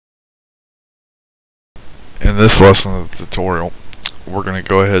In this lesson of the tutorial, we're going to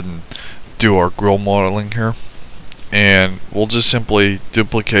go ahead and do our grill modeling here, and we'll just simply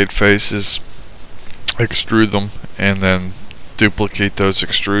duplicate faces, extrude them, and then duplicate those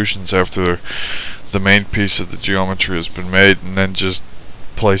extrusions after the main piece of the geometry has been made, and then just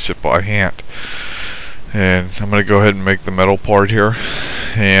place it by hand. And I'm going to go ahead and make the metal part here,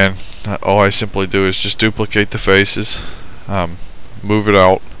 and all I simply do is just duplicate the faces, move it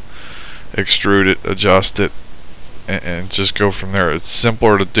out, extrude it, adjust it, and just go from there. It's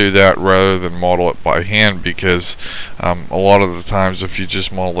simpler to do that rather than model it by hand, because a lot of the times if you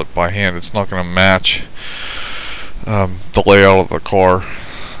just model it by hand, it's not going to match the layout of the car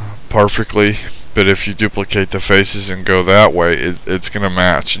perfectly. But if you duplicate the faces and go that way, it's going to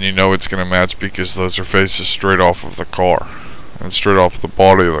match, and you know it's going to match because those are faces straight off of the car and straight off the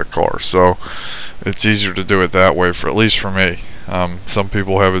body of the car. So it's easier to do it that way, for at least for me. Some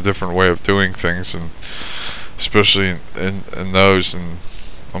people have a different way of doing things, and especially in those, and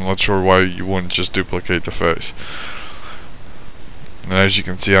I'm not sure why you wouldn't just duplicate the face. And as you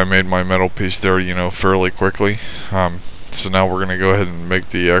can see, I made my metal piece there, fairly quickly. So now we're going to go ahead and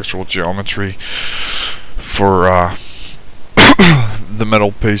make the actual geometry for the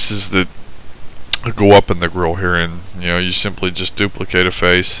metal pieces that go up in the grill here. And you simply just duplicate a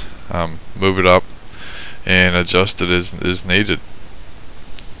face, move it up, and adjust it as needed.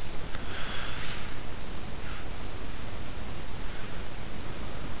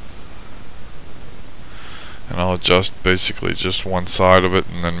 And I'll adjust basically just one side of it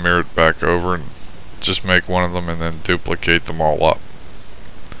and then mirror it back over, and just make one of them and then duplicate them all up.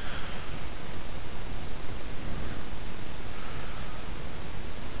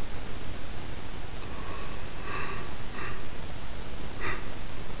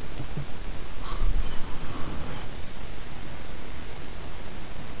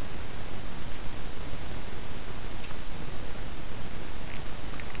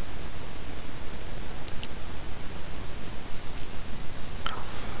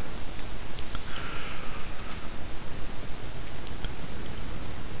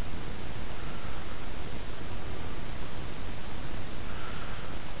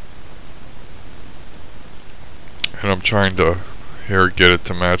 And I'm trying to here get it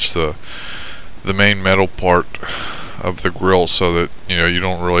to match the main metal part of the grill, so that you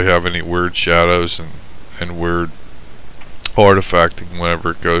don't really have any weird shadows and weird artifacting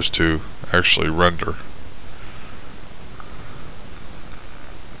whenever it goes to actually render.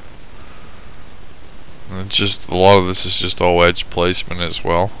 And just a lot of this is just all edge placement as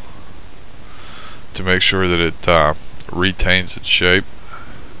well, to make sure that it retains its shape.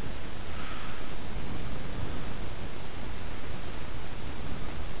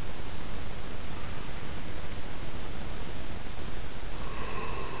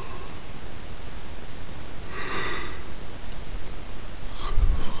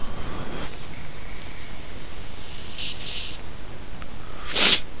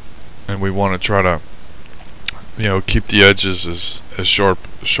 And we want to try to keep the edges as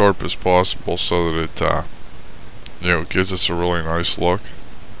sharp as possible, so that it gives us a really nice look.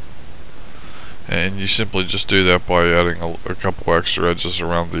 And you simply just do that by adding a couple extra edges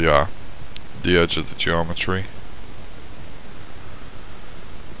around the edge of the geometry,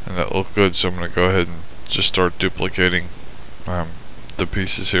 and that look good. So I'm going to go ahead and just start duplicating the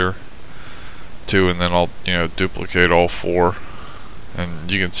pieces here too, and then I'll duplicate all four.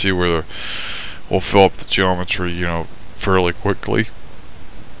 And you can see where we'll fill up the geometry, fairly quickly.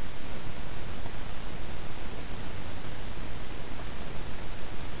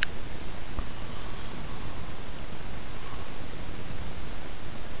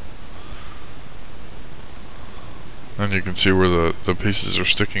 And you can see where the pieces are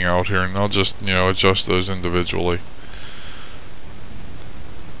sticking out here, and I'll just adjust those individually.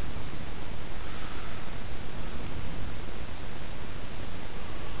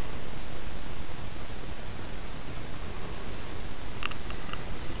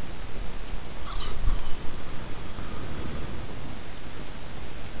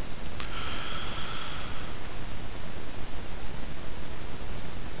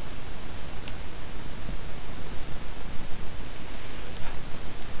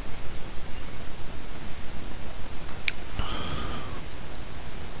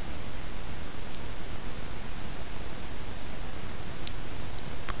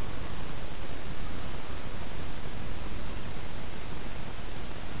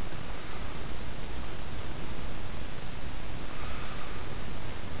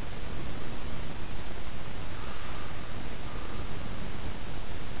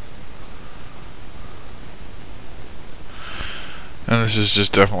 And this is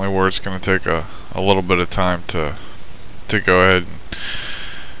just definitely where it's going to take a little bit of time to go ahead and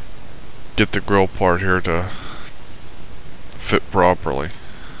get the grill part here to fit properly.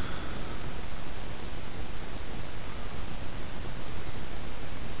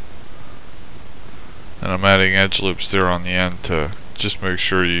 And I'm adding edge loops there on the end to just make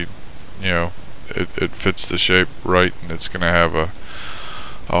sure you know it fits the shape right, and it's going to have a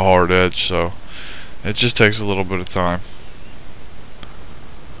hard edge, so it just takes a little bit of time.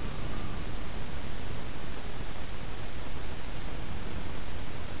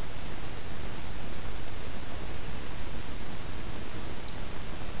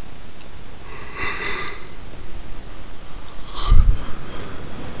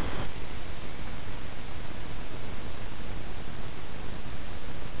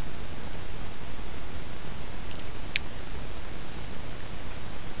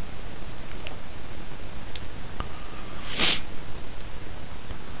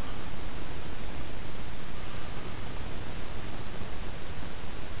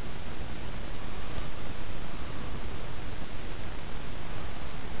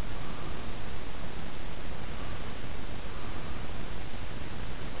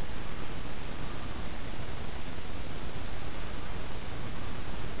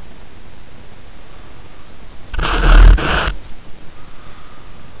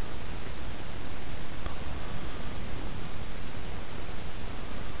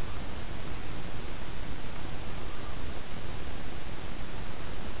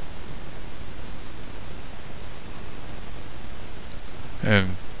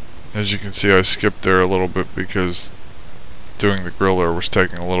 And as you can see, I skipped there a little bit because doing the grill there was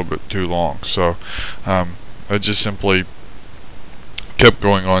taking a little bit too long. So I just simply kept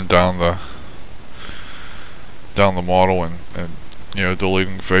going on down the model and you know,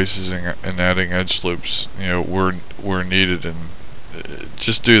 deleting faces and adding edge loops, you know, where needed, and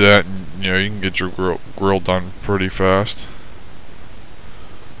just do that, and you know, you can get your grill done pretty fast.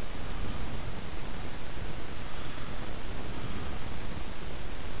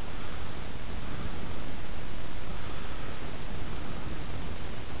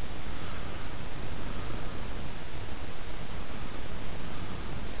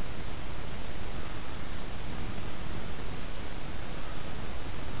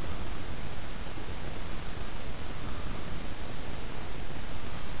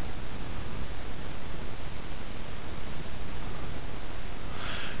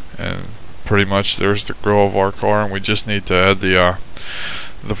 And pretty much there's the grill of our car, and we just need to add the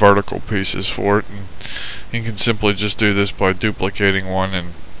vertical pieces for it, and you can simply just do this by duplicating one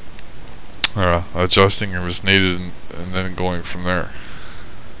and adjusting if it's needed, and then going from there.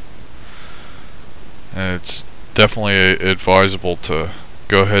 And it's definitely advisable to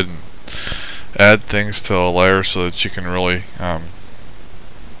go ahead and add things to a layer so that you can really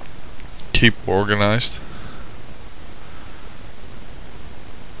keep organized.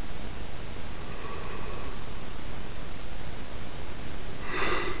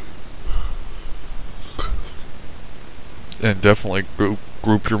 And definitely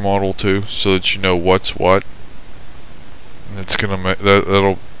group your model too, so that you know what's what. And it's gonna make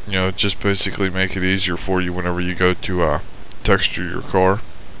that'll you know, just basically make it easier for you whenever you go to texture your car.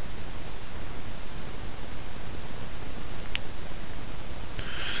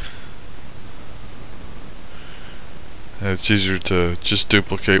 And it's easier to just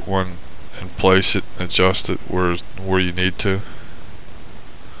duplicate one and place it and adjust it where you need to.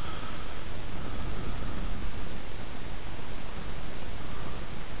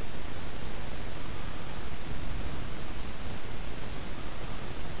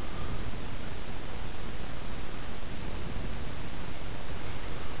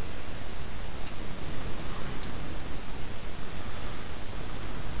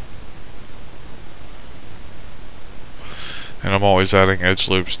 And I'm always adding edge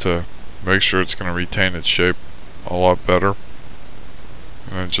loops to make sure it's going to retain its shape a lot better.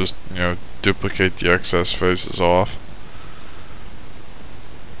 And then just, you know, duplicate the excess faces off.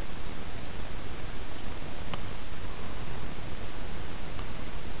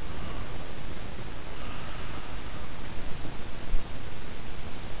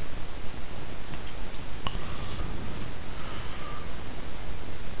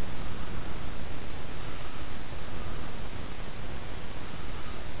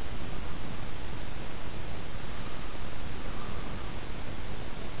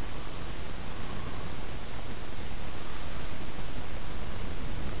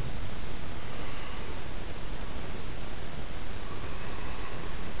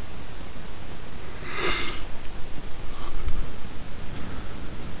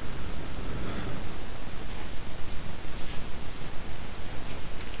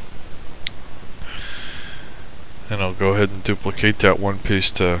 And I'll go ahead and duplicate that one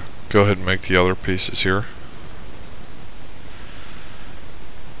piece to go ahead and make the other pieces here.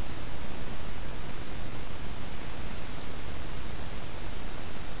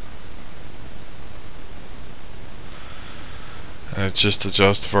 And it's just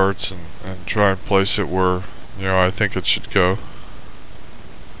adjust verts and try and place it where, you know, I think it should go.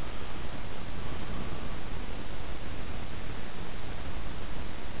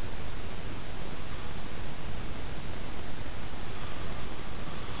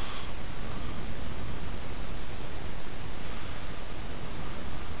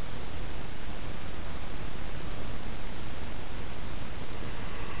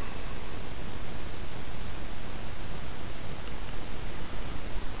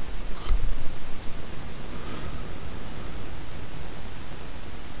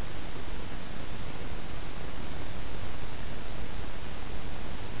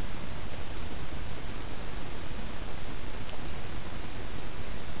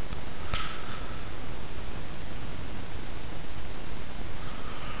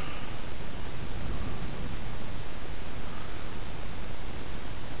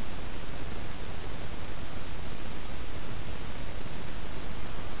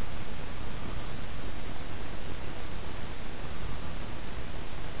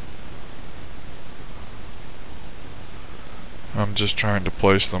 I'm just trying to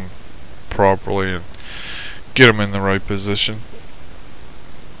place them properly and get them in the right position.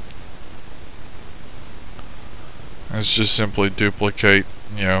 It's just simply duplicate,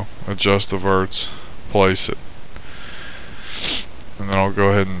 you know, adjust the verts, place it, and then I'll go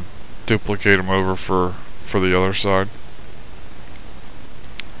ahead and duplicate them over for the other side,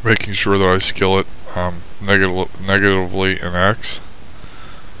 making sure that I scale it negatively in X,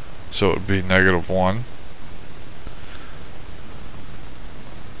 so it would be -1.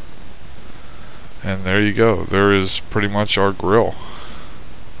 And there you go. There is pretty much our grill.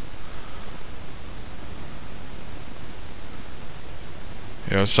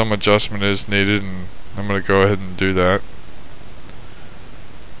 You know, some adjustment is needed, and I'm going to go ahead and do that.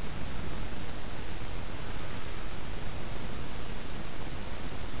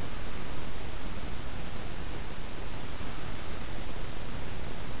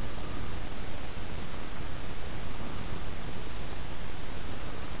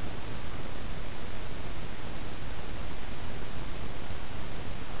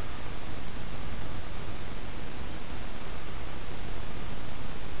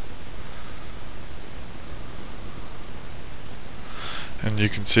 And you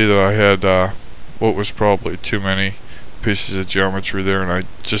can see that I had what was probably too many pieces of geometry there, and I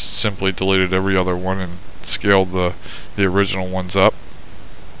just simply deleted every other one and scaled the original ones up.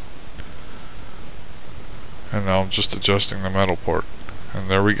 And now I'm just adjusting the metal part, and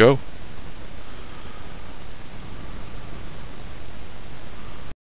there we go.